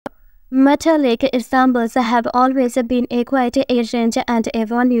Metallic ensembles have always been a quite ancient and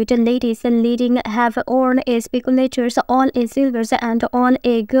evolved. Ladies leading have worn a speculators, all a silvers and all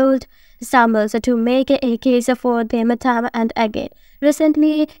a gold ensembles to make a case for them time and again.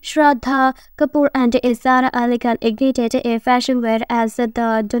 Recently, Shraddha Kapoor and Sara Ali Khan ignited a fashion wear as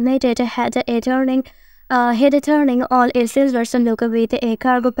the donated head turning all a silver look with a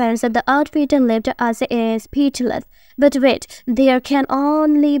cargo pants. The outfit left us a speechless. But wait, there can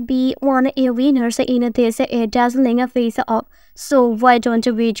only be one a winners in this a dazzling face-off. So why don't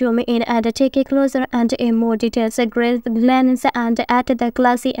we zoom in and take a closer and a more detailed glance and at the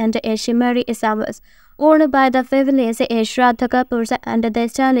classy and a shimmery ensembles worn by the fabulous Shraddha Kapoor and the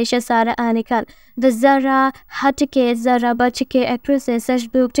stylish Sara Ali Khan. The Zara Bachke actresses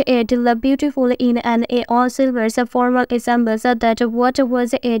looked beautiful in an all-silver formal ensemble that what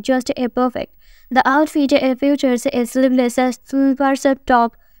was just a perfect. The outfit features a sleeveless silver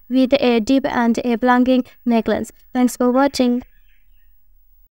top with a deep and a blanging necklace. Thanks for watching.